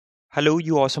Hello,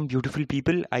 you awesome, beautiful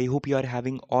people. I hope you are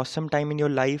having awesome time in your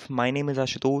life. My name is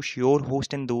Ashutosh, your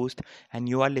host and host, and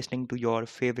you are listening to your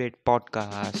favorite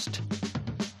podcast.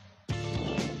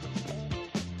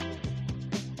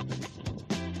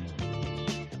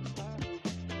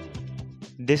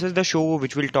 This is the show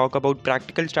which will talk about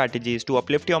practical strategies to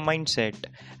uplift your mindset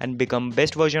and become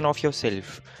best version of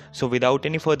yourself. So without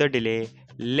any further delay,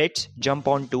 let's jump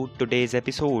on to today's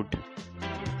episode.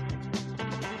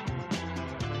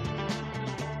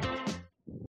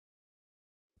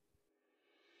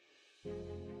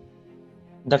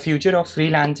 The future of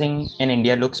freelancing in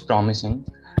India looks promising.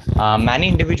 Many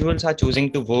individuals are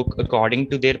choosing to work according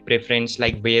to their preference,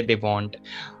 like where they want,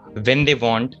 when they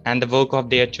want, and the work of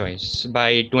their choice.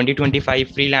 By 2025,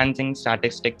 freelancing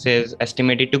statistics is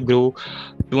estimated to grow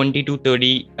 20 to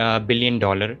 30 billion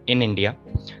dollar in India.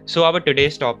 So our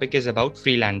today's topic is about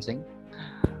freelancing.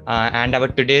 And our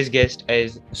today's guest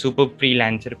is super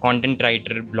freelancer, content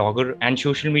writer, blogger, and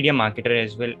social media marketer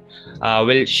as well.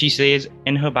 Well, she says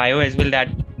in her bio as well that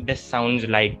this sounds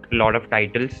like a lot of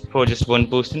titles for just one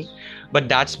person, but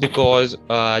that's because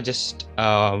just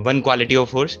one quality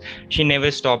of hers. She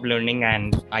never stopped learning,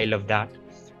 and I love that.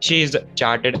 She is a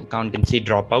chartered accountancy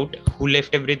dropout who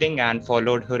left everything and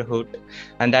followed her heart,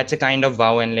 and that's a kind of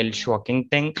wow and little shocking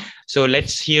thing. So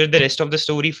let's hear the rest of the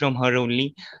story from her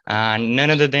only, and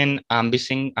none other than Ambi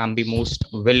Singh. Ambi, most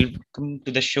welcome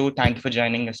to the show. Thank you for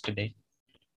joining us today.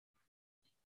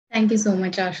 Thank you so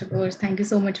much, Ashutosh. Thank you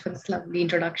so much for this lovely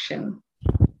introduction.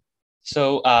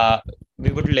 So, we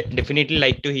would definitely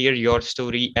like to hear your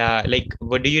story. Like,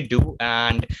 what do you do,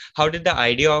 and how did the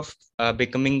idea of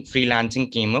becoming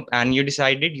freelancing came up, and you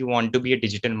decided you want to be a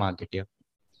digital marketer?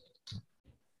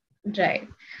 Right.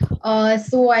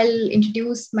 So I'll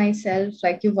introduce myself.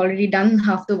 Like you've already done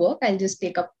half the work. I'll just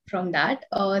take up from that.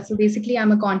 So basically,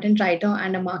 I'm a content writer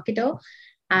and a marketer.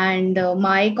 And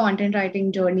my content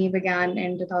writing journey began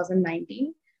in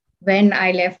 2019 when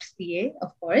I left CA,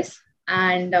 of course.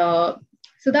 And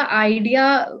so the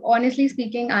idea, honestly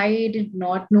speaking, I did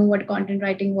not know what content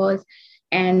writing was.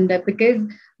 And because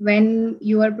when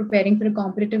you are preparing for a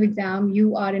competitive exam,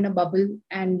 you are in a bubble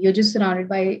and you're just surrounded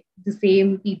by the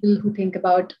same people who think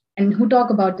about and who talk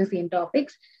about the same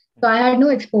topics. So I had no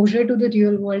exposure to the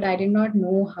real world. I did not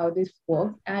know how this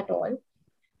worked at all.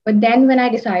 But then when I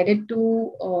decided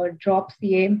to drop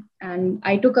CA and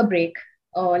I took a break,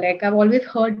 like I've always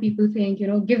heard people saying,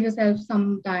 give yourself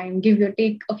some time,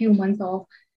 take a few months off.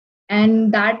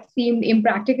 And that seemed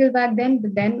impractical back then.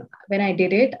 But then when I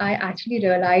did it, I actually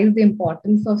realized the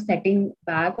importance of setting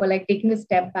back or like taking a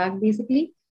step back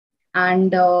basically.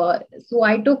 And so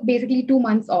I took basically 2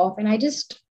 months off and I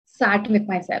just sat with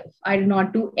myself. I did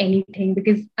not do anything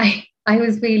because I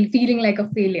was feeling like a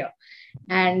failure.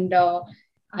 And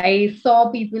I saw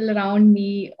people around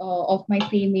me of my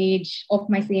same age, of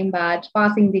my same batch,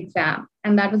 passing the exam.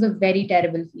 And that was a very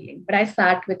terrible feeling. But I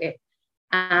sat with it.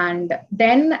 And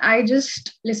then I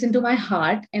just listened to my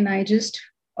heart and I just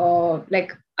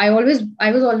like I was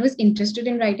always interested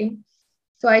in writing.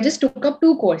 So I just took up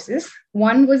two courses.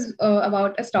 One was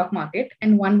about a stock market,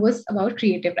 and one was about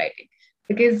creative writing.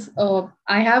 Because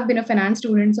I have been a finance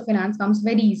student, so finance comes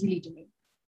very easily to me.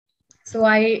 So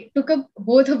I took up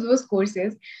both of those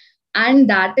courses, and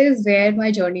that is where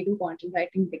my journey to content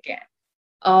writing began.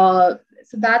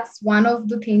 So that's one of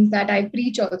the things that I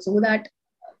preach also, that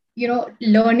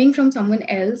learning from someone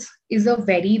else is a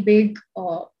very big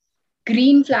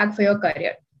green flag for your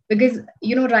career, because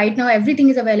right now everything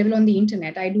is available on the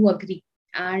internet. I do agree,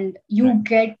 and Right. you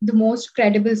get the most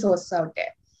credible sources out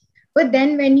there. But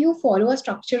then when you follow a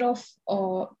structure of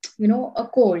a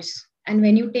course, and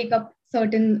when you take up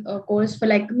certain course for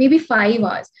like maybe 5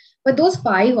 hours, but those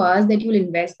 5 hours that you'll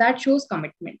invest, that shows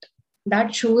commitment,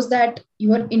 that shows that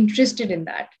you are interested in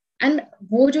that. And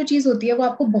वो जो चीज होती है वो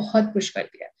आपको बहुत push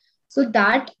करती है. So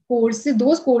that courses,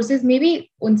 those courses, maybe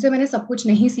उनसे मैंने सब कुछ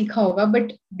नहीं सीखा होगा,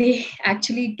 but they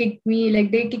actually kicked me,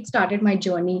 like they kick started my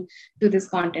journey to this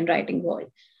content writing world.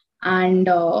 And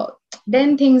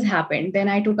then things happened. Then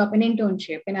I took up an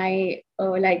internship and I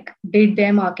like did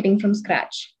their marketing from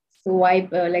scratch. So I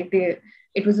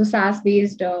it was a SaaS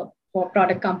based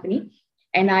product company,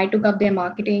 and I took up their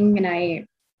marketing, and I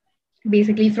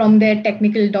basically from their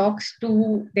technical docs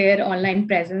to their online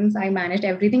presence, I managed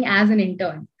everything as an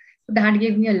intern. So that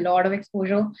gave me a lot of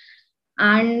exposure,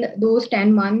 and those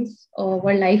 10 months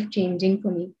were life changing for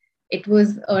me. It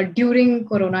was during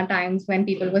corona times when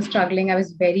people were struggling. I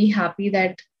was very happy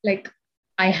that like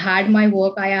I had my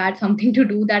work, I had something to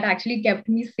do that actually kept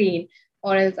me sane,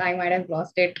 or else I might have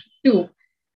lost it too.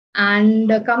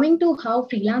 And coming to how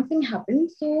freelancing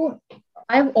happens, so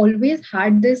I've always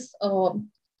had this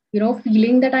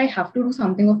feeling that I have to do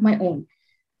something of my own.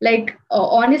 Like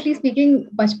honestly speaking,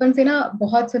 बचपन से ना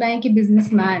बहुत सुना है कि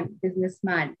businessman,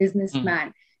 businessman, Hmm.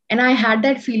 businessman, and I had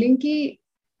that feeling कि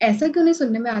ऐसा क्यों नहीं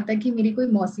सुनने में आता कि मेरी कोई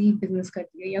मौसी बिजनेस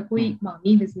करती है या कोई Hmm.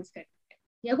 मामी बिजनेस करती है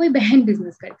या कोई बहन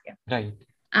बिजनेस करती है. Right.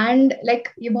 And like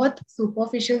ये बहुत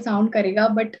superficial sound करेगा,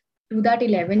 but to that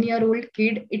 11-year-old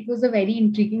kid it was a very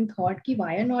intriguing thought कि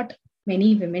why are not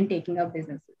many women taking up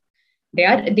businesses.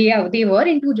 They were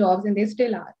into jobs and they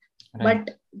still are, Right.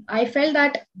 but I felt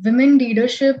that women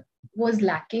leadership was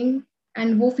lacking,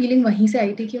 and वो feeling वहीं से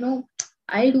आई थी कि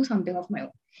I'll do something of my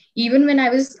own. Even when I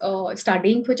was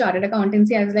studying for chartered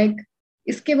accountancy, I was like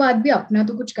इसके बाद भी अपना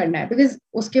तो कुछ करना है, because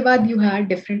उसके बाद you had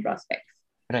different prospects.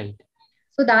 Right.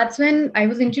 So that's when I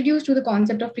was introduced to the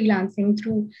concept of freelancing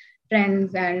through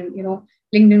friends and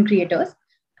LinkedIn creators.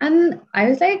 And I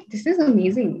was like, this is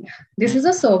amazing. This Hmm. is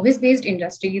a service-based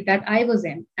industry that I was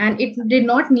in, and it did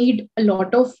not need a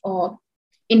lot of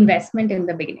investment in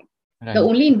the beginning. The Right.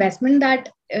 only investment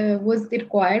that was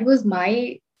required was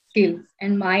my skills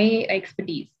and my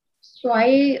expertise. So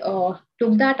I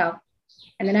took that up,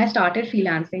 and then I started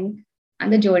freelancing.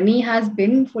 And the journey has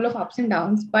been full of ups and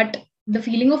downs, but the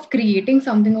feeling of creating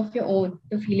something of your own,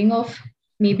 the feeling of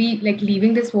maybe like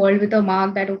leaving this world with a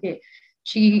mark that, okay,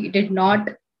 she did not,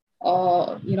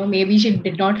 maybe she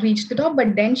did not reach the top,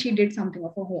 but then she did something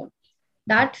of her own.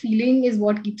 That feeling is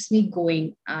what keeps me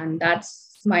going. And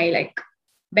that's my like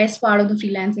best part of the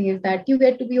freelancing, is that you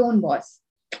get to be your own boss.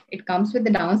 It comes with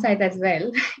the downside as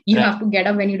well. You Right. have to get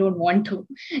up when you don't want to.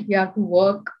 You have to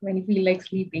work when you feel like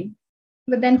sleeping.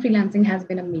 But then freelancing has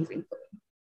been amazing for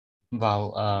me.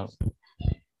 Wow.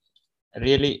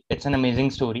 Really, it's an amazing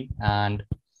story, and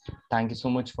thank you so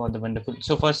much for the wonderful.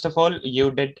 So first of all,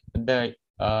 you did the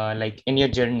like in your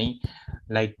journey,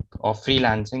 like of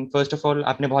freelancing. First of all,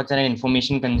 आपने बहुत सारे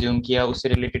information consume किया, उससे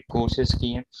related courses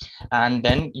किए, and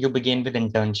then you begin with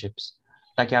internships,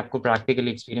 ताकि आपको practical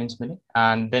experience मिले,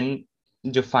 and then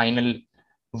जो final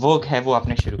work है वो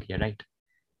आपने शुरू किया, right?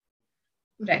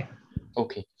 Right.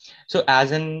 Okay. So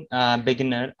as an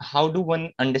beginner, how do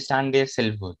one understand their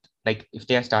self-worth? Like if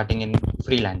they are starting in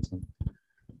freelancing.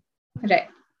 Right.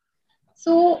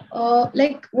 So,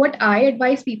 like what I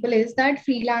advise people is that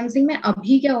freelancing में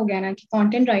अभी क्या हो गया ना कि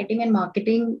content writing and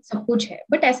marketing सब कुछ है,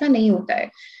 but ऐसा नहीं होता है.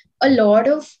 A lot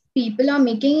of people are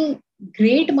making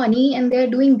great money and they're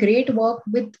doing great work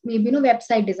with maybe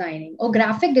website designing or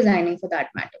graphic designing for that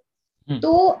matter.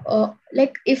 So,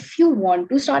 like if you want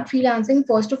to start freelancing,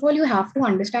 first of all, you have to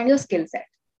understand your skill set.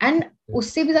 And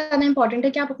उससे भी ज़्यादा important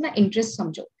है कि आप अपना interest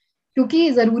समझो. क्योंकि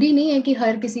जरूरी नहीं है कि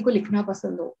हर किसी को लिखना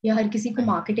पसंद हो या हर किसी को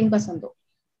marketing पसंद हो.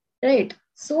 Right.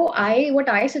 So what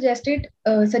I suggest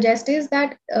is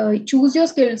that choose your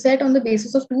skill set on the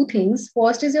basis of two things.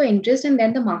 First is your interest and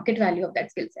then the market value of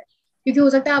that skill set. क्योंकि हो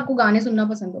सकता है आपको गाने सुनना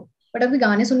पसंद हो, but अभी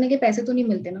गाने सुनने के पैसे तो नहीं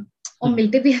मिलते ना, और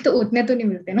मिलते भी है तो उतने तो नहीं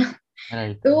मिलते ना.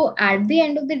 Right. So at the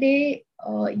end of the day,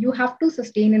 you have to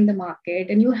sustain in the market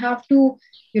and you have to,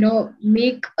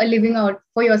 make a living out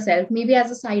for yourself, maybe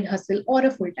as a side hustle or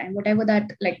a full time,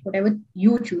 whatever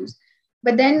you choose.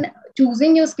 But then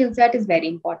choosing your skill set is very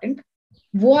important.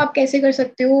 वो आप कैसे कर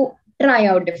सकते हो? Try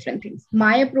out different things.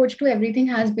 My approach to everything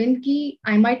has been कि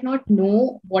I might not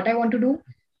know what I want to do,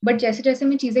 but जैसे जैसे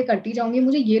मैं चीजें करती जाऊंगी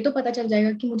मुझे ये तो पता चल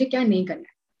जाएगा कि मुझे क्या नहीं करना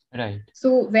है. Right.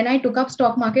 So when I took up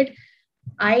stock market,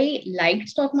 I liked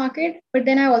stock market, but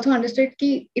then I also understood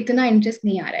कि इतना interest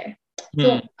नहीं आ रहा है.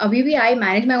 So अभी भी I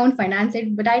manage my own finance,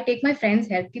 but I take my friends'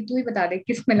 help कि तू ही बता दे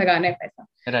किस में लगाना है पैसा.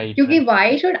 Right. क्योंकि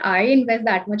why should I invest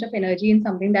that much of energy in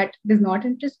something that does not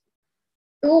interest?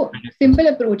 So simple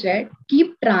approach है,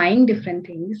 keep trying different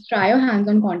things, try your hands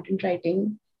on content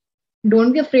writing,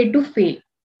 don't be afraid to fail.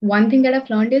 One thing that I've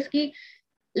learned is कि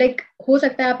like हो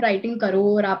सकता है आप writing करो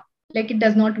और आप like it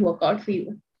does not work out for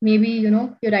you. Maybe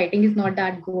your writing is not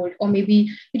that good, or maybe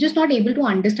you're just not able to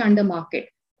understand the market.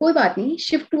 कोई बात नहीं,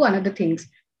 shift to another things.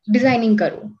 Designing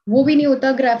करो, वो भी नहीं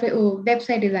होता graphic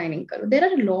website designing करो. There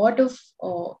are a lot of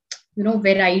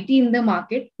variety in the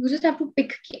market. You just have to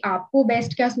pick कि आपको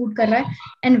best क्या suit कर रहा है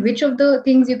and which of the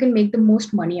things you can make the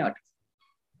most money out of.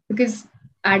 Because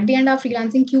at the end आप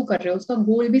freelancing क्यों कर रहे हो, उसका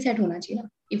goal भी set होना चाहिए ना.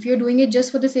 If you're doing it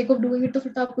just for the sake of doing it तो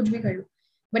फिर तो आप कुछ भी कर लो.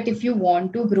 But if you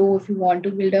want to grow, if you want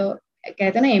to build a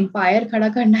कहते हैं ना एम्पायर खड़ा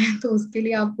करना है, तो उसके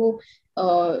लिए आपको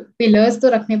पिलर्स तो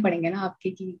रखने पड़ेंगे ना आपके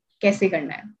कि कैसे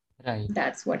करना है. Right.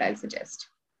 That's what I suggest.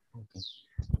 Okay.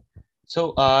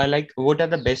 So like what are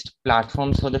the best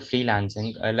platforms for the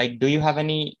freelancing? Like do you have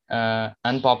any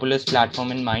unpopular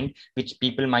platform in mind which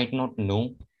people might not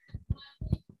know?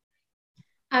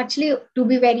 Actually, to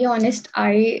be very honest,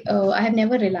 I have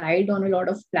never relied on a lot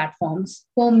of platforms.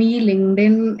 For me,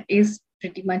 LinkedIn is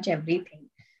pretty much everything.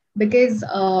 Because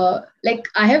like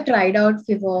I have tried out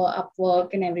Fiverr,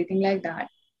 Upwork, and everything like that.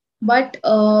 But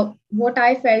what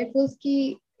I felt was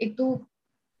कि एक तो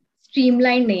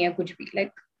streamlined नहीं है कुछ भी.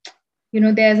 Like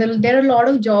there are a lot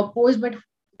of job posts, but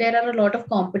there are a lot of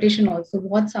competition also.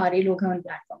 बहुत सारे लोग हैं on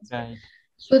platforms. Right.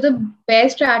 So the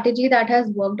best strategy that has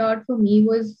worked out for me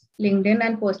was LinkedIn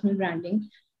and personal branding.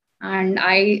 And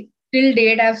I till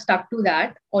date I've stuck to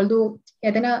that. Although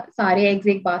कहते हैं ना सारे eggs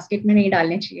एक basket में नहीं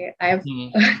डालने चाहिए. I have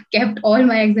kept all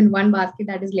my eggs in one basket,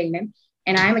 that is LinkedIn,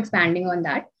 and I am expanding on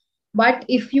that. But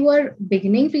if you are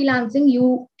beginning freelancing,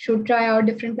 you should try out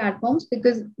different platforms,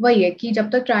 because वही है कि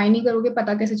जब तक try नहीं करोगे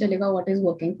पता कैसे चलेगा what is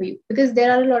working for you. Because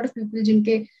there are a lot of people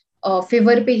जिनके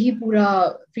Fiverr पे ही पूरा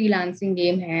freelancing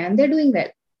game है and they're doing well.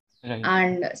 Right.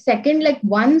 And second, like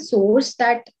one source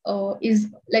that is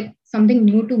like something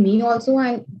new to me also,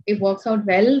 and it works out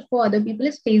well for other people,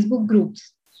 is Facebook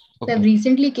groups. So I've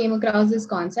recently came across this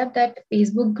concept that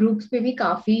Facebook groups पे भी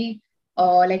काफी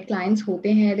like clients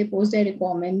होते हैं, they post their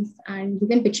requirements and you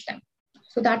can pitch them.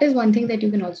 So that is one thing that you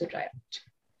can also try out.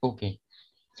 Okay.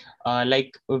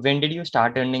 Like when did you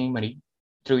start earning money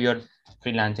through your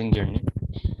freelancing journey?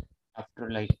 After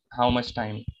like how much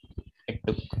time it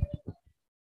took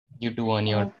you to earn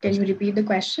your? Can you repeat the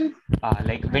question?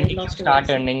 Like when did you start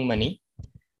earning money?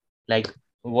 Like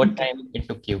what time it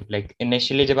took you? Like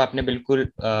initially जब आपने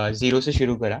बिल्कुल zero से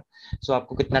शुरू करा, so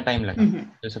आपको कितना time लगा?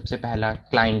 जो सबसे पहला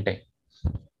client है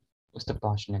उस तक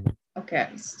पहुंचने में? Okay,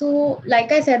 so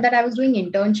like I said that I was doing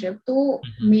internship. तो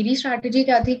मेरी strategy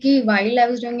क्या थी कि while I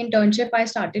was doing internship, I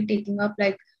started taking up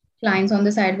like clients on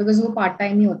the side, because वो part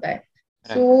time ही होता है.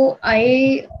 So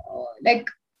I like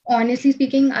honestly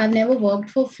speaking, I've never worked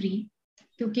for free,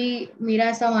 क्योंकि मेरा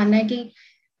ऐसा मानना है कि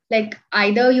like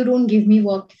either you don't give me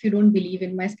work if you don't believe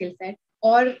in my skill set,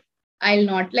 or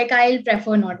I'll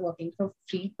prefer not working for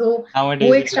free. तो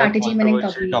वो एक strategy मैंने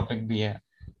कभी topic भी है.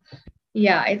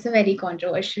 Yeah, it's a very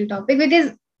controversial topic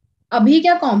because अभी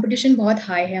क्या competition बहुत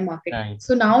high है market. Right.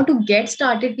 So now to get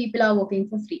started, people are working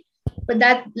for free. But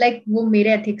that like वो मेरे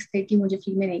ethics थे कि मुझे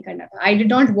free में नहीं करना था. I did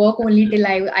not work only till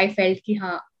I felt कि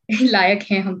हाँ लायक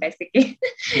हैं हम पैसे के.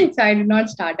 So I did not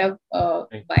start up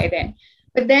by then.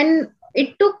 But then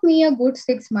it took me a good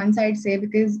 6 months, I'd say,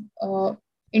 because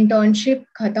internship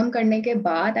खत्म करने के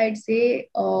बाद I'd say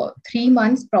 3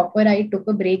 months proper I took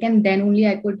a break, and then only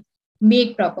I could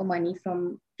make proper money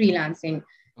from freelancing.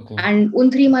 Okay. And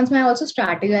उन 3 months में I also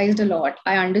strategized a lot.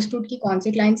 I understood कि कौन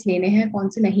से clients लेने हैं, कौन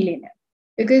से नहीं लेने हैं.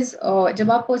 Because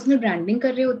जब आप personal branding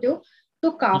कर रहे होते हो तो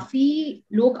काफी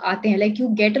लोग आते हैं, like you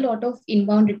get a lot of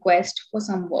inbound request for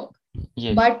some work.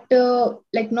 Yes. But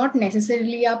like not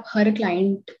necessarily आप हर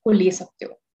client को ले सकते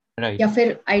हो. Right. या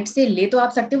फिर I'd say ले तो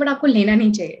आप सकते हो, but आपको लेना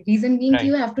नहीं चाहिए. Reason being Right.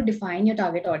 you have to define your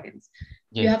target audience.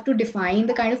 Yes. You have to define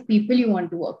the kind of people you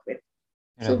want to work with.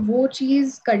 So Right. वो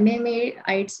चीज करने में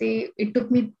I'd say it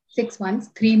took me 6 months,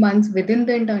 3 months within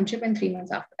the internship and 3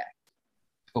 months after that.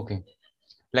 Okay.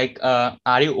 Like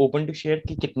are you open to share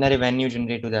कि कितना revenue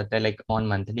generate हो जाता है like on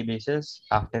monthly basis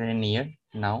after a year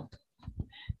now?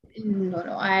 No,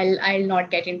 I'll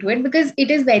not get into it because it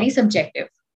is very subjective.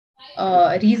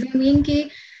 Reason being कि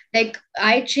like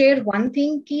I share one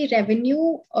thing कि revenue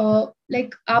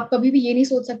like आप कभी भी ये नहीं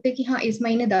सोच सकते कि हाँ इस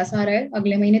महीने 10 आ रहा है,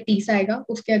 अगले महीने 30 आएगा,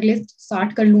 उसके अगले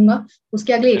 60 कर लूंगा,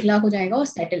 उसके अगले 1 लाख हो जाएगा और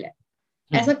सेटल है.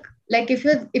 ऐसा like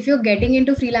if you're getting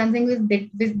into freelancing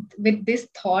with this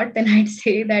thought, then I'd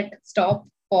say that stop,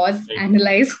 pause,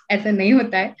 analyze. ऐसा नहीं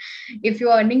होता है. If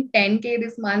you're earning 10K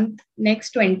this month,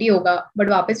 next 20 होगा, but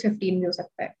वापस 15 भी हो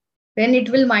सकता है. Then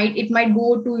it might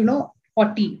go to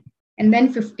 40 and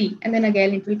then 50 and then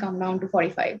again it will come down to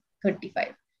 45,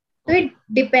 35. So it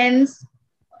depends.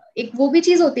 एक वो भी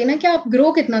चीज होती है ना कि आप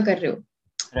grow कितना कर रहे हो.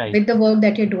 Right. With the work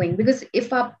that you're doing, because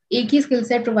if आप एक ही skill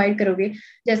set provide करोगे,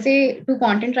 जैसे to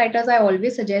content writers I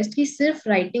always suggest कि सिर्फ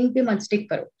writing पे मत stick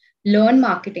करो. Learn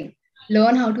marketing,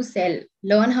 learn how to sell,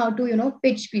 learn how to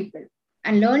pitch people,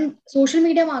 and learn social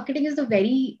media marketing is the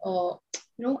very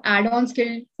add-on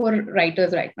skill for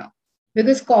writers right now.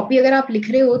 Because copy अगर आप लिख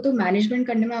रहे हो तो management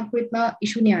करने में आपको इतना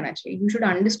issue नहीं आना चाहिए. You should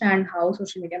understand how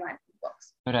social media marketing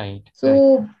works. Right.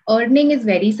 So earning is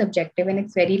very subjective and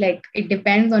it's very like it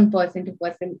depends on person to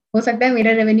person. हो सकता है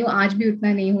मेरा revenue आज भी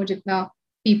उतना नहीं हो जितना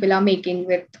people are making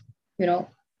with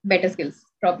better skills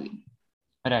probably.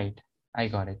 Right. I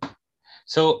got it.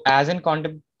 So as a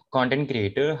content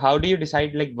creator, how do you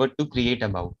decide like what to create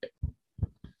about?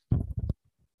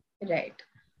 Right.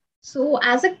 So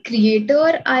as a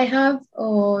creator, I have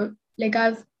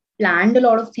I've planned a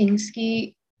lot of things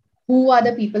ki who are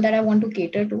the people that I want to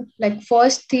cater to. Like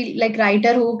first like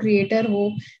writer ho, creator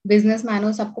ho, businessman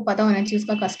ho, सबको पता होना चाहिए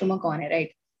उसका customer कौन है,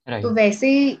 right? right, तो वैसे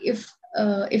ही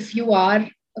if you are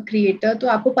a creator तो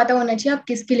आपको पता होना चाहिए आप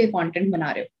किसके लिए content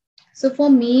बना रहे हो. So for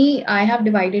me, I have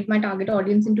divided my target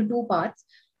audience into two parts.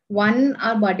 One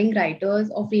are budding writers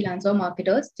or freelancer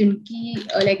marketers, जिनकी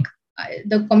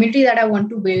the community that I want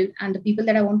to build and the people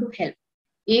that I want to help.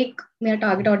 एक मेरा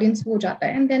target audience वो जाता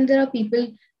है, and then there are people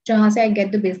जहाँ से I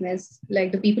get the business,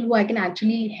 like the people who I can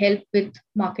actually help with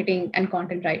marketing and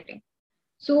content writing.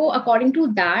 So according to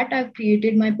that, I've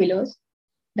created my pillars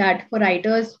that for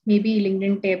writers, maybe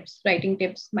LinkedIn tips, writing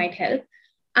tips might help.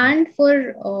 And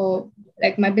for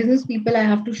like my business people, I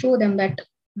have to show them that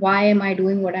why am I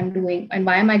doing what I'm doing and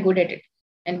why am I good at it?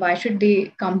 And why should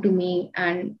they come to me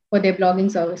and for their blogging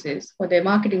services, for their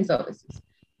marketing services?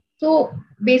 So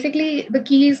basically, the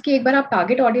key is कि एक बार आप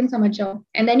target audience समझ जाओ,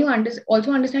 and then you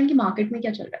also understand कि market में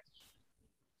क्या चल रहा है,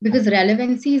 because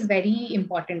relevancy is very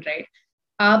important, right?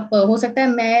 आप हो सकता है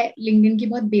मैं लिंक्डइन की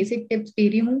बहुत बेसिक टिप्स दे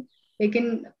रही हूँ,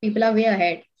 लेकिन पीपल आर वे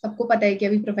अहेड. सबको पता है कि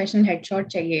अभी प्रोफेशनल हेडशॉट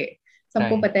चाहिए, सबको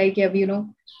right, पता है कि अभी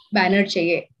बैनर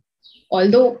चाहिए.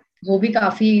 ऑल्दो वो भी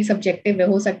काफी सब्जेक्टिव है,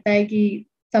 हो सकता है कि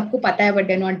सबको पता है but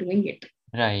they are not doing it.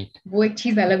 right. वो एक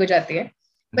चीज अलग हो जाती है.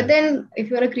 But Right. then if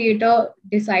you're a creator,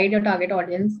 decide your target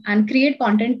audience and create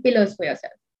content pillars for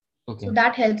yourself. Okay. So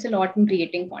that helps a lot in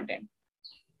creating content.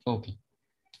 Okay.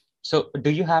 So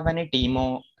do you have any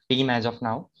team as of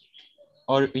now,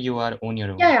 or you are on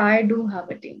your own? Yeah, I do have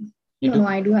a team. You do? No,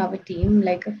 I do have a team.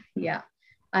 Yeah,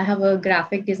 I have a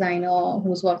graphic designer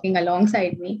who's working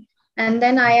alongside me. And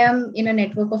then I am in a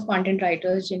network of content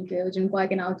writers, jinko I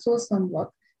can outsource some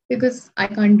work because I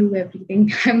can't do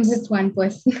everything. I'm just one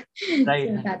person. Right.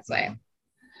 So that's why.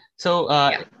 So,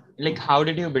 Yeah. like, how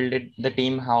did you build it? The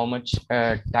team? How much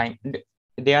time?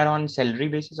 They are on salary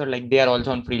basis, or like they are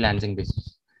also on freelancing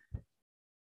basis?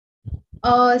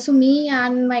 So me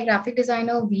and my graphic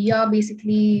designer, we are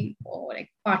basically like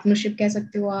partnership कह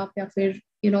सकते हो आप, या फिर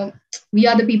we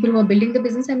are the people who are building the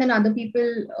business, and then other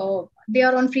people they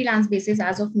are on freelance basis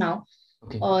as of now.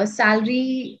 Okay.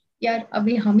 Salary, यार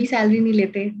अभी हम ही salary नहीं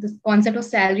लेते. The concept of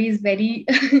salary is very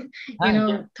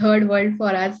Yeah. third world for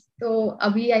us. So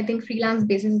अभी I think freelance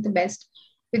basis is the best,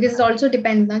 because it also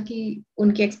depends ना कि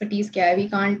उनकी expertise क्या है. We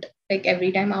can't like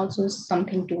every time outsource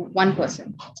something to one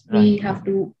person. We Right. have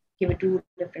to give it to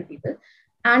different people.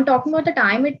 And talking about the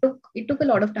time, it took a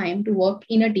lot of time to work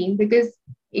in a team, because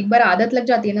एक बार आदत लग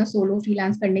जाती है ना solo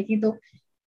freelance करने की, तो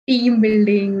team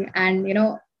building and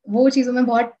वो चीजों में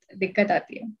बहुत दिक्कत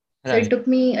आती है. So Right. it took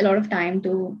me a lot of time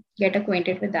to get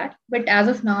acquainted with that. But as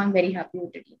of now, I'm very happy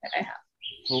with the team that I have.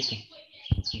 Okay.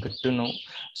 Good to know.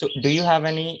 So, do you have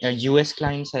any US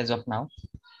clients as of now?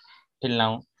 Till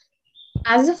now?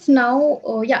 As of now,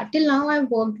 yeah, till now I've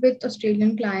worked with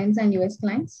Australian clients and US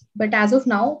clients. But as of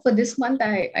now, for this month,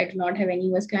 I do not have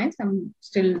any US clients. I'm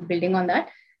still building on that.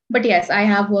 But yes, I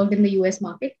have worked in the US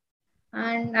market.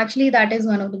 And actually, that is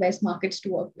one of the best markets to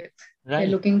work with. Right. They're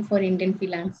looking for Indian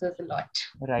freelancers a lot.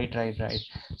 Right.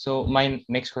 So my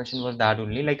next question was that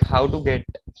only, like, how to get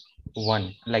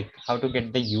how to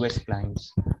get the US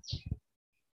clients?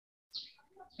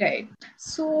 Right.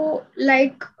 So,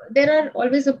 there are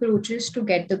always approaches to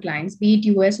get the clients, be it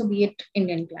US or be it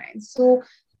Indian clients. So,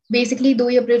 basically, दो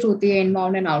ही approach होती है,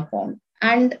 inbound and outbound.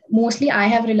 And mostly, I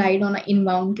have relied on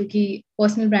inbound क्योंकि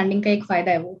personal branding का एक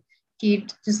फायदा है वो कि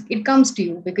it comes to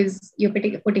you because you're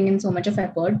putting in so much of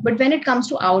effort. But when it comes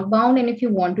to outbound, and if you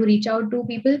want to reach out to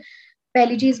people,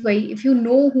 पहली चीज वही, if you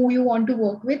know who you want to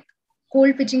work with,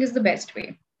 cold pitching is the best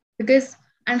way. Because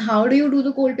and how do you do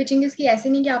the cold pitching is कि ऐसे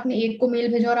नहीं कि आपने एक को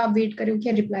मेल भेजा और आप वेट करो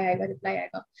कि रिप्लाई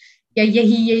आएगा या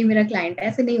यही मेरा क्लाइंट है,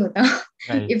 ऐसे नहीं होता.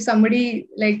 If somebody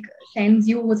like sends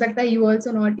you, हो सकता है you will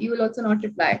also not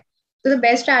reply. So the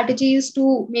best strategy is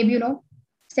to may be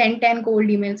send 10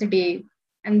 cold emails a day,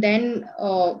 and then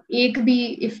एक भी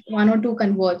if one or two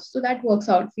converts, so that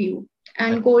works out for you.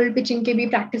 And cold pitching के भी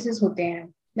practices होते हैं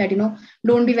that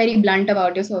don't be very blunt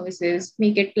about your services,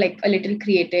 make it like a little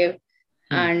creative.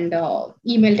 And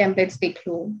email templates take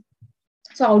low.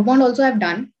 So outbound also I've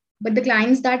done, but the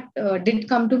clients that did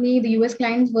come to me, the US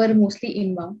clients, were mostly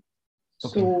inbound.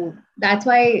 Okay. So that's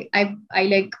why I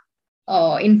like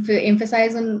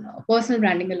emphasize on personal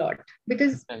branding a lot,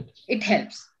 because it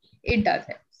helps. It does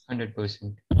help.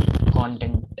 100%.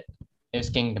 Content is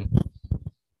kingdom.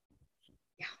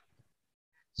 Yeah.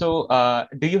 So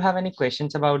do you have any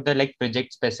questions about the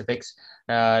project specifics?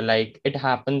 Like it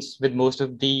happens with most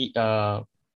of the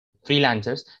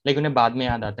freelancers, उन्हें बाद में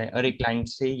याद आता है अरे client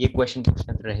से ये question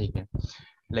पूछना तो रहेगा.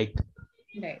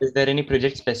 Is there any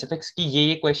project specifics कि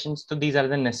ये questions, तो these are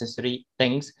the necessary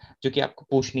things जो कि आपको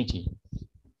पूछनी चाहिए?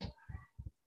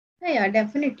 Yeah,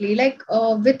 definitely. Like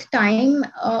with time,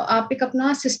 आप एक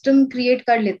अपना system create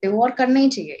कर लेते हो और करना ही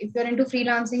चाहिए. If you're into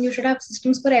freelancing, you should have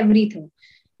systems for everything.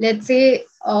 Let's say,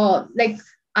 like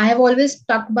I have always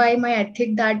stuck by my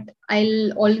ethic that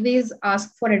I'll always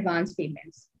ask for advance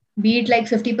payments. Be it like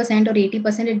 50% or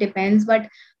 80%, it depends. But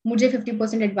मुझे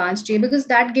 50% advance चाहिए because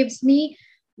that gives me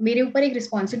मेरे ऊपर एक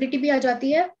responsibility भी आ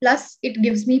जाती है. Plus, it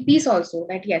gives me peace also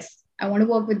that yes, I want to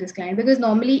work with this client because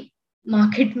normally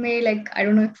market में like I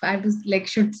don't know if I was like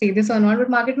should say this or not, but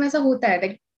market में ऐसा होता है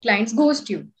like clients ghost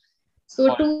you. So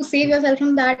Or- to save yourself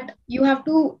from that, you have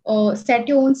to set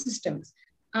your own systems.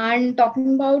 And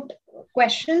talking about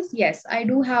questions, yes, I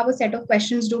do have a set of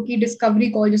questions जो कि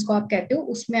discovery call जिसको आप कहते हो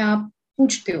उसमें आप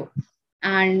पूछते हो.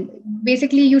 And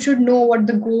basically you should know what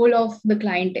the goal of the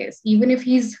client is. Even if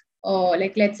he's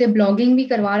like let's say blogging भी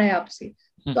करवा रहा है आपसे,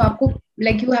 तो आपको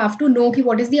like you have to know कि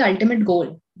what is the ultimate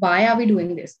goal. Why are we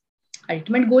doing this?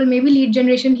 Ultimate goal maybe lead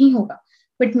generation ही होगा,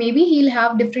 but maybe he'll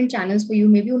have different channels for you.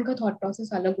 Maybe उनका thought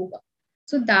process अलग होगा.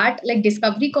 So that like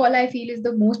discovery call I feel is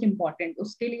the most important.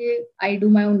 उसके लिए I do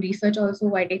my own research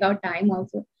also. I take out time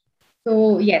also.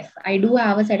 So yes, I do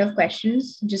have a set of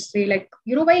questions. Just say like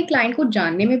भाई client को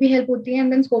जानने में भी help होती है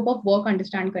and then scope of work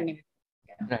understand करने में.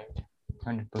 Right,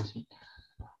 100%.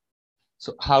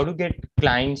 So how to get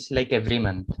clients like every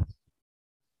month?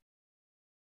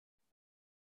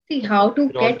 See how to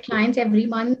Broad, get clients every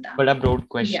month. but a broad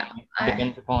question. Yeah,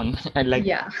 Depends upon I like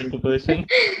yeah, into person,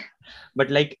 but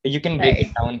like you can break it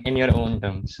right. down in your own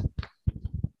terms.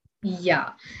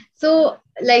 Yeah. So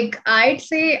like I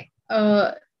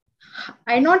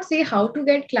not say how to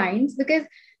get clients because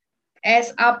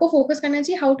as आपको focus करना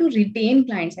चाहिए how to retain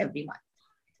clients every month.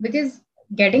 Because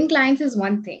getting clients is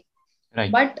one thing,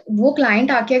 Right, but वो client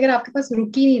आके अगर आपके पास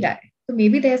रुक ही नहीं रहा है, so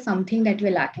maybe there's something that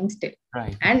you're lacking still.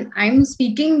 right, And I'm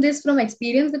speaking this from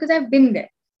experience because I've been there.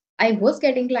 I was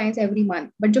getting clients every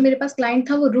month, but जो मेरे पास client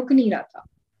था वो रुक नहीं रहा था.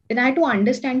 Then I had to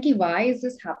understand कि why is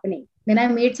this happening. Then I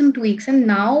made some tweaks, and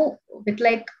now with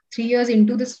like 3 years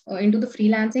into this into the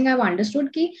freelancing, I've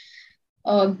understood कि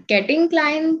getting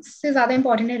clients is ज़्यादा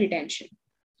important than retention.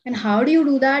 And how do you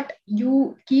do that?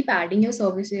 You keep adding your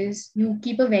services. You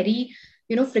keep a very,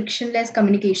 frictionless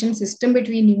communication system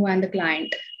between you and the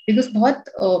client. Because बहुत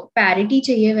parity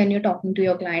चाहिए when you're talking to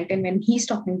your client and when he's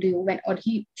talking to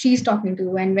you, she's talking to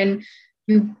you, and when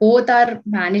you both are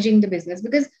managing the business.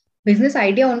 Because business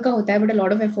idea उनका होता है, but a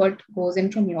lot of effort goes in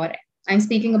from your end. I'm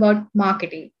speaking about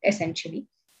marketing essentially.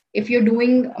 If you're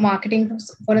doing marketing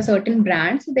for a certain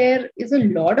brand, so there is a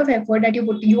lot of effort that you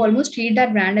put. You almost treat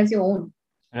that brand as your own,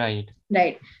 right,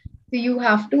 right? So you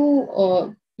have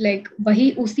to like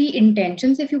wahi usi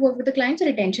intentions. If you work with the clients, so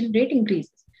retention rate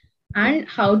increases. And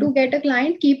how to get a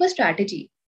client? Keep a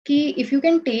strategy. Ki if you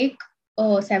can take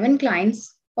 7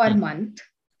 clients per month,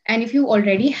 and if you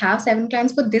already have 7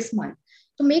 clients for this month,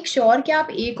 तो make sure कि आप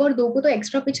एक और दो को तो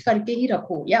extra pitch करके ही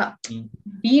रखो, या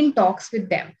be in talks with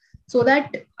them, so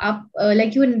that आप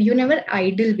like you never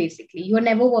idle. Basically you are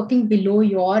never working below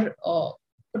your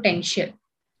potential.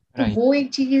 तो right. वो एक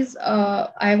चीज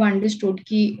आई हैव अंडरस्टूड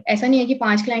कि ऐसा नहीं है कि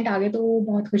 5 क्लाइंट आ गए तो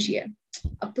बहुत खुशी है,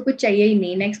 अब तो कुछ चाहिए ही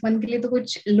नहीं, नेक्स्ट मंथ के लिए तो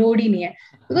कुछ लोड ही नहीं है.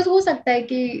 बिकॉज हो सकता है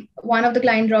कि one of the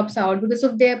client drops out because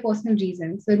of their personal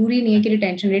reason. जरूरी नहीं है कि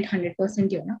रिटेंशन रेट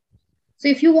 100% ही हो ना. So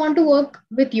if you want to work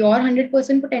with your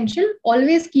 100% potential,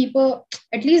 always keep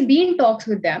at least be in talks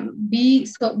with them.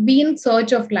 Be in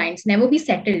search of clients. Never be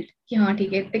settled. कि हाँ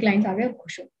ठीक है इतने clients आ गए अब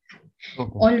खुश हो.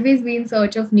 Okay. Always be in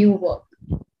search of new work.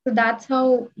 So that's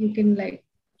how you can like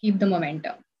keep the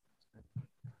momentum.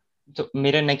 So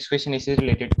मेरा next question is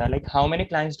related था, like how many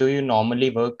clients do you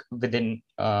normally work within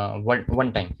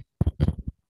one time?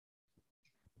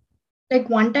 Like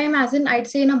one time as in I'd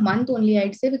say in a month only,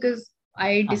 I'd say, because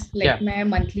I Yeah, मैं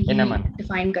monthly in a he month.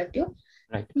 define करती हूँ.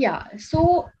 Right. Yeah.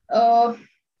 So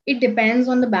it depends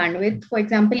on the bandwidth. For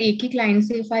example, एक ही client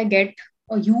से if I get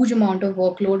a huge amount of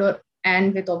workload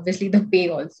and with obviously the pay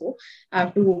also, I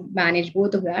have to manage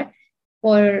both of that.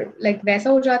 For like वैसा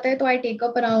हो जाता है तो I take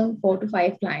up around 4 to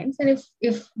 5 clients, and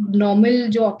if normal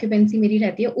जो occupancy मेरी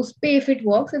रहती है उस पे if it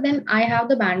works, then I have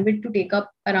the bandwidth to take up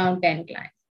around 10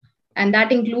 clients, and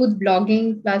that includes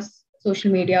blogging plus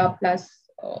social media plus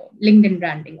LinkedIn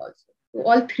branding also. So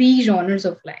all 3 genres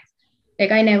of clients.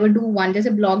 Like I never do one. Just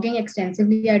blogging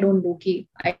extensively, I don't do. Ki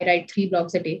I write 3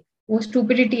 blogs a day. वो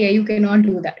stupidity है. You cannot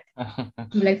do that.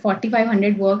 Like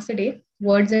 4,500 words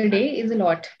a day is a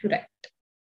lot to write.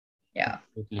 Yeah.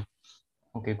 Absolutely.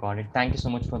 Okay, got it. Thank you so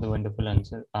much for the wonderful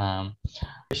answer.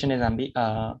 Question is Ambi,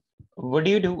 what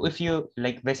do you do if you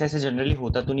like वैसे ऐसे generally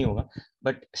होता तो नहीं होगा,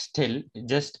 but still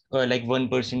just like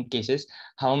 1% cases,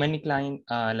 how many client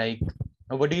like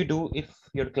What do you do if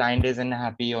your client is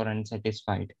unhappy or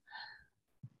unsatisfied?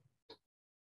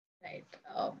 Right.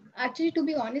 Actually, to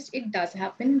be honest, it does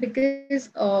happen because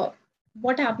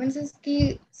what happens is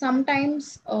कि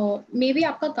sometimes maybe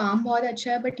आपका काम बहुत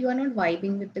अच्छा है, but you are not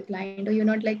vibing with the client, or you're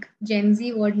not like Gen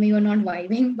Z word में you are not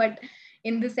vibing, but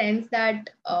in the sense that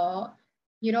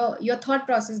your thought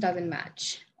process doesn't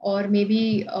match, or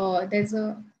maybe there's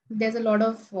a lot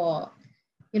of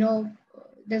you know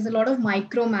there's a lot of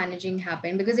micromanaging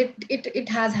happen, because it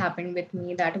has happened with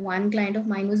me that one client of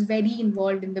mine was very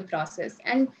involved in the process.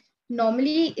 And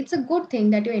normally it's a good thing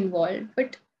that you're involved,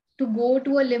 but to go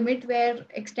to a limit where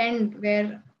extent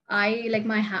where I like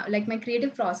like my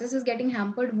creative process is getting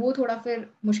hampered, वो थोड़ा फिर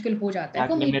मुश्किल हो जाता है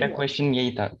for Exactly, me to मेरा work. question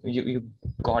यही था. You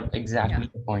got Yeah, exactly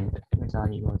the point which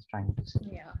I was trying to say.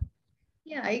 yeah,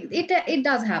 yeah. It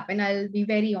does happen. I'll be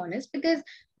very honest, because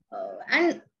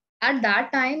and at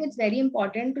that time it's very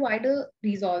important to either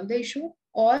resolve the issue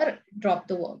or drop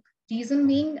the work. Reason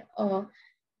being,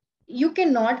 you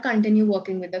cannot continue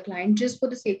working with the client just for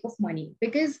the sake of money,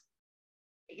 because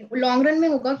long run में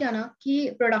होगा क्या ना कि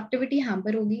productivity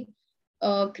hamper होगी,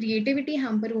 creativity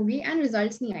hamper होगी, and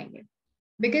results नहीं आएंगे.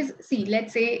 Because see,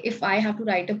 let's say if I have to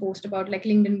write a post about, like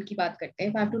LinkedIn की बात करते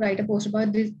हैं, if I have to write a post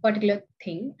about this particular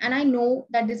thing and I know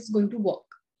that this is going to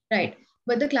work, right,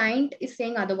 but the client is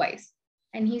saying otherwise,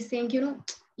 and he's saying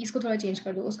इसको थोड़ा change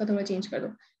कर दो, उसका थोड़ा change कर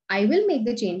दो. I will make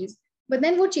the changes, but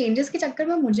then वो changes के चक्कर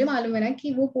में मुझे मालूम है ना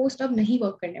कि वो पोस्ट अब नहीं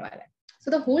वर्क करने वाला है.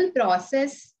 So the whole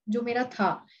process जो मेरा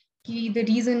था, कि the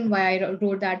reason why I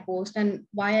wrote that post and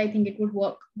why I think it would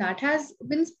work, that has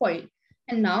been spoiled.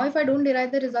 And now, if I don't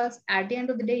derive the results, at the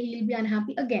end of the day, he'll be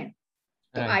unhappy again.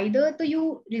 So Right. either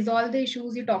you resolve the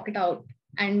issues, you talk it out,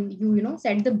 and you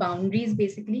set the boundaries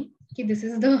basically. Okay, this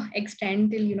is the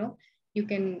extent till you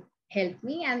can help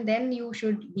me, and then you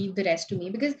should leave the rest to me.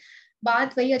 Because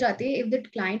बात वही आ जाती है, if the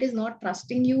client is not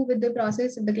trusting you with the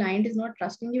process, if the client is not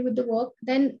trusting you with the work,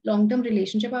 then long term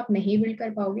relationship आप नहीं build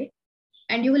कर पाओगे,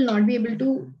 and you will not be able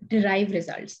to derive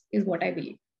results, is what I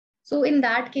believe. So in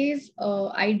that case,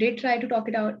 I did try to talk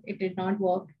it out. It did not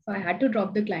work. So I had to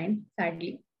drop the client,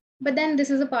 sadly. But then this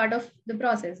is a part of the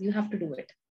process. You have to do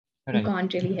it. You Right.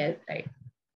 can't really help, right?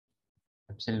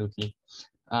 Absolutely.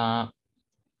 Uh,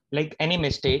 like any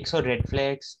mistakes or red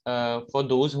flags for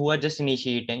those who are just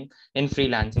initiating in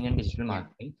freelancing and digital Yeah.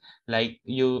 marketing, like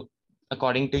you,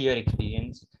 according to your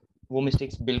experience, वो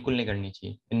mistakes बिल्कुल नहीं करनी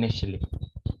चाहिए initially.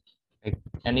 Like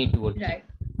any two or three Right.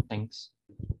 things.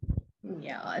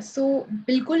 Yeah. So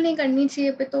बिल्कुल नहीं करनी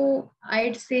चाहिए पे तो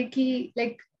I'd say कि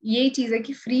like ये चीज है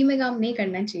कि फ्री में काम नहीं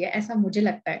करना चाहिए, ऐसा मुझे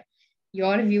लगता है.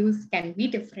 Your views can be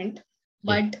different, Yes.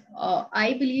 but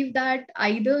I believe that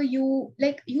either you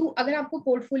अगर आपको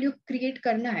portfolio create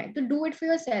करना है तो do it for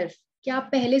yourself. कि आप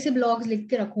पहले से blogs लिख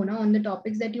के रखो ना on the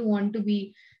topics that you want to be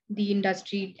the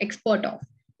industry expert of.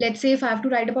 Let's say if I have to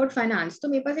write about finance, तो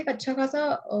मेरे पास एक अच्छा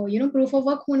खासा proof of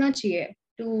work होना चाहिए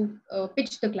to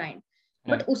pitch the client.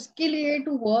 But Right. uske liye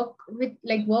to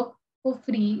work for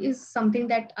free is something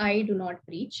that I do not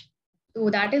preach. So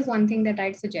that is one thing that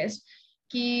I'd suggest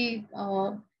कि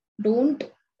don't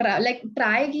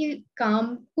try कि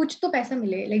काम कुछ तो पैसा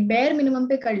मिले, like bare minimum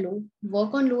पे कर लो,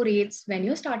 work on low rates when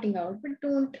you're starting out, but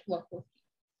don't work for free.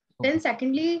 Okay. Then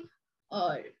secondly,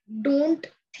 uh, don't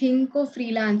think of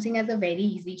freelancing as a very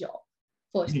easy job.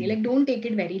 Firstly, like don't take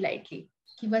it very lightly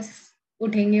कि बस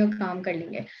उठेंगे और काम कर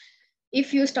लेंगे.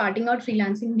 If you're starting out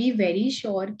freelancing, be very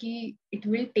sure कि it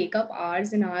will take up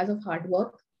hours and hours of hard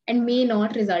work and may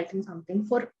not result in something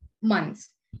for months.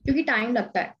 क्योंकि time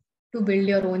लगता है to build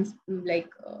your own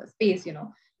space,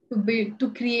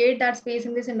 to create that space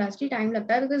in this industry. Time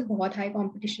लगता है because बहुत high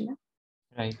competition है.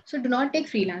 Right. So do not take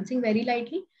freelancing very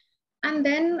lightly. And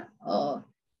then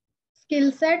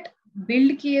skill set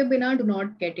build किए बिना do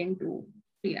not get into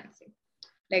freelancing.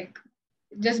 Like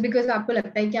just because आपको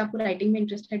लगता है कि आपको writing में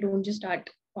interest है, don't just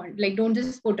don't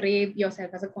just portray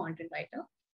yourself as a content writer.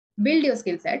 Build your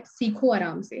skill set, सीखो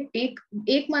आराम से.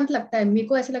 एक month लगता है, मेरे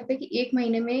को ऐसा लगता है कि एक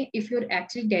महीने में if you're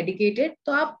actually dedicated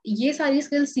तो आप ये सारी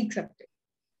skills सीख सकते हो.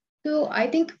 तो I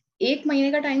think एक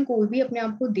महीने का time कोई भी अपने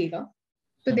आप को देगा.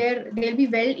 So they'll be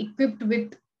well equipped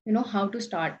with how to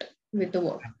start with the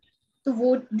work.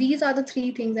 So these are the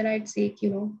three things that I'd say,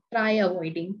 try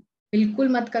avoiding. बिल्कुल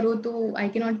मत करो तो I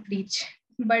cannot preach,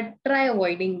 but try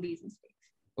avoiding these mistakes.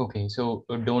 Okay, so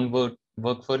don't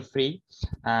work for free.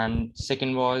 And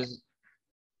second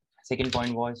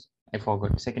point was I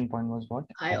forgot. Second point was what?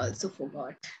 I also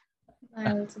forgot.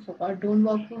 Don't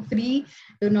work for free.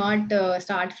 Do not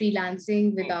start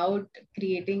freelancing without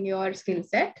creating your skill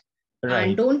set. And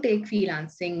Right. don't take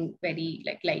freelancing very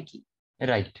lightly.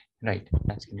 Right.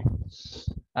 That's great.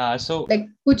 So Like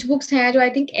कुछ books हैं जो I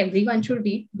think everyone should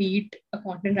read, be it a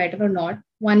content writer or not.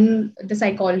 One, The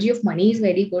Psychology of Money is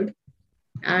very good,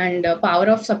 and Power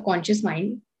of Subconscious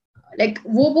Mind. Like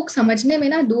वो book समझने में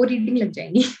ना 2 reading लग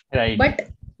जाएंगी. right. But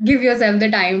give yourself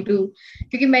the time to,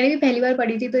 क्योंकि मैंने भी पहली बार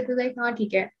पढ़ी थी तो it was like हाँ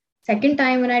ठीक है. Second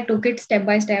time when I took it step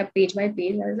by step, page by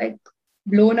page, I was like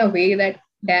blown away that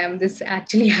damn, this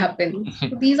actually happened.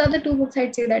 So these are the 2 books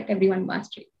I'd say that everyone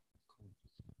must read.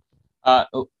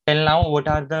 Till now, what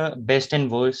are the best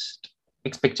and worst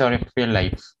picture of your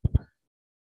life?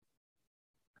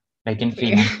 Like in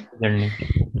freelance journey.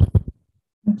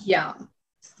 Yeah.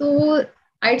 So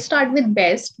I'd start with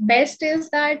best. Best is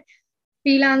that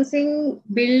freelancing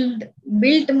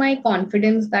built my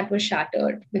confidence that was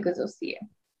shattered because of CA.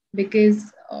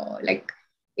 Because like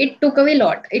it took away a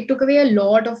lot. It took away a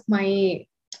lot of my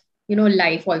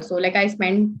life also. Like I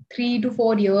spent 3 to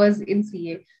 4 years in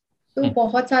CA. So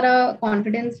बहुत सारा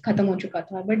confidence खत्म हो चुका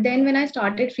था. But then when I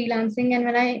started freelancing and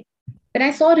when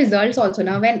I saw results also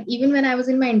now, even when I was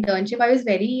in my internship, I was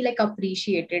very like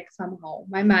appreciated somehow.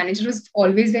 My manager was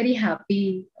always very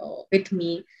happy with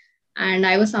me, and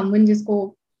I was someone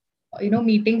jisko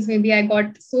meetings maybe I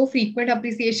got so frequent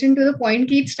appreciation to the point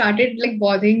कि it started like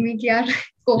bothering me कि यार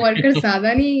coworkers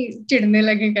ज़्यादा नहीं चिढ़ने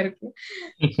लगे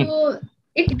करके. So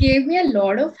it gave me a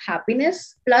lot of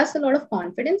happiness plus a lot of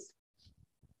confidence.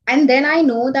 And then I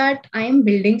know that I am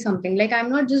building something. Like I'm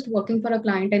not just working for a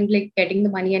client and like getting the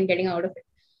money and getting out of it.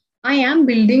 I am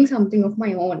building something of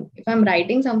my own. If I'm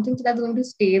writing something, so that's going to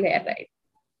stay there, right?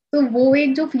 So वो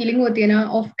एक जो feeling होती है ना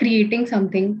of creating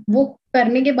something, वो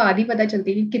करने के बाद ही पता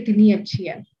चलती है कि कितनी अच्छी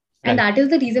है. And that is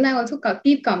the reason I also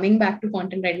keep coming back to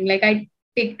content writing. Like I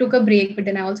took a break, but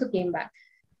then I also came back.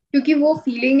 Because वो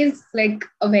feeling is like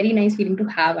a very nice feeling to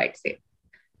have, I'd say.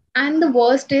 And the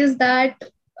worst is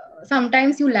that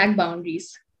sometimes you lack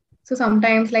boundaries. So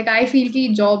sometimes like I feel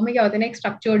कि job में क्या होता है ना एक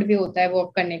structured way होता है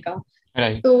work करने का.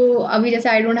 Right. So अभी जैसे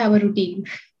I don't have a routine.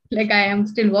 Like I am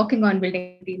still working on building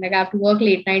a routine. Like I have to work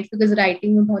late nights because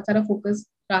writing में बहुत सारा focus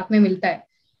रात में मिलता है.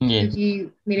 Yes.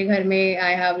 क्योंकि मेरे घर में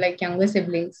I have like younger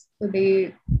siblings. So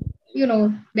they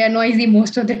are noisy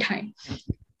most of the time.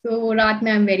 So रात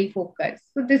में I'm very focused.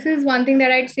 So this is one thing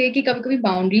that I'd say कि कभी-कभी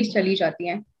boundaries चली जाती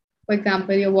हैं. For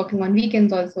example, you're working on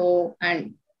weekends also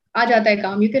and आ जाता है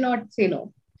काम, you cannot say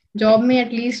no. Job में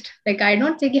at least like I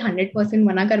don't say कि 100%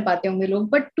 मना कर पाते होंगे लोग,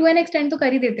 but to an extent तो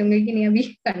कर ही देते होंगे कि नहीं अभी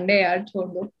Sunday यार छोड़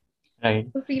दो. Right.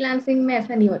 So freelancing में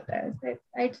ऐसा नहीं होता है. So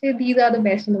I'd say these are the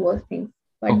best and the worst things.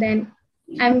 But then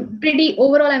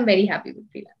overall I'm very happy with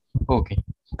freelancing. Okay,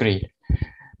 great.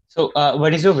 So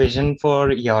what is your vision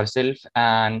for yourself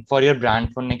and for your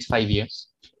brand for next 5 years?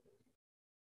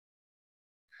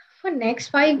 For next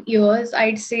 5 years,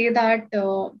 I'd say that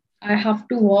I have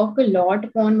to work a lot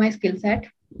upon my skill set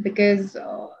because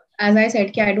as I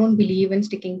said, I don't believe in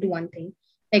sticking to one thing.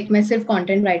 Like मैं सिर्फ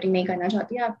content writing नहीं करना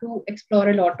चाहती. I have to explore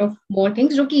a lot of more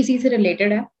things जो कि इसी से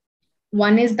related है.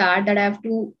 One is that I have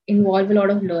to involve a lot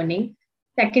of learning.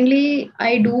 Secondly,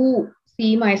 I do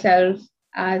see myself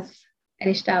as an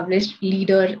established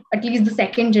leader, at least the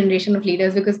second generation of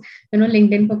leaders, because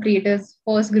LinkedIn for creators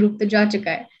first group तो जा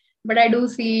चुका है. But I do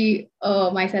see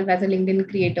myself as a LinkedIn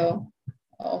creator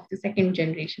of the second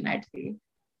generation, I'd say.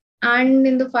 And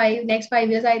in the next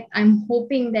 5 years, I'm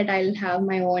hoping that I'll have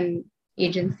my own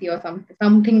agency or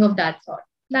something of that sort.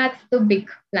 That's the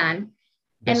big plan.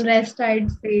 Yes. And rest,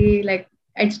 I'd say, like,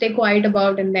 I'd stay quiet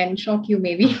about and then shock you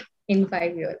maybe in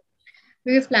 5 years.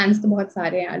 Because plans to bahut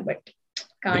sare yaar, but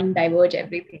can't diverge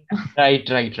everything. Right.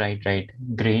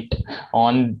 Great.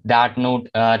 On that note,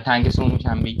 thank you so much,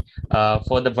 Ambi,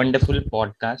 for the wonderful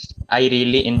podcast. I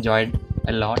really enjoyed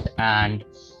a lot, and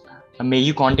may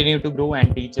you continue to grow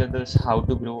and teach others how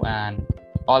to grow, and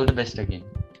all the best again.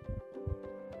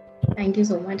 Thank you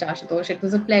so much, Ashutosh. It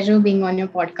was a pleasure being on your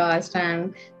podcast,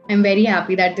 and I'm very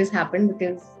happy that this happened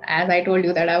because, as I told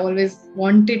you, that I always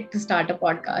wanted to start a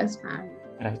podcast,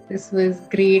 and this was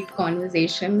great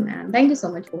conversation. And thank you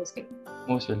so much for hosting.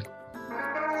 Most welcome.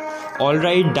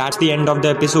 Alright, that's the end of the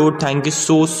episode. Thank you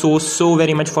so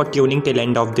very much for tuning till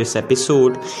end of this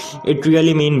episode. It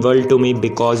really means world to me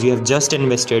because you have just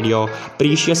invested your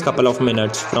precious couple of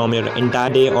minutes from your entire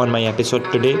day on my episode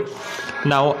today.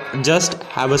 Now, just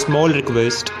have a small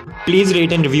request. Please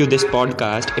rate and review this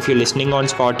podcast if you're listening on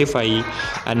Spotify,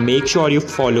 and make sure you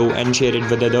follow and share it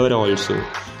with others also.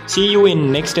 See you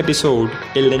in next episode.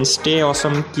 Till then, stay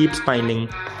awesome, keep smiling.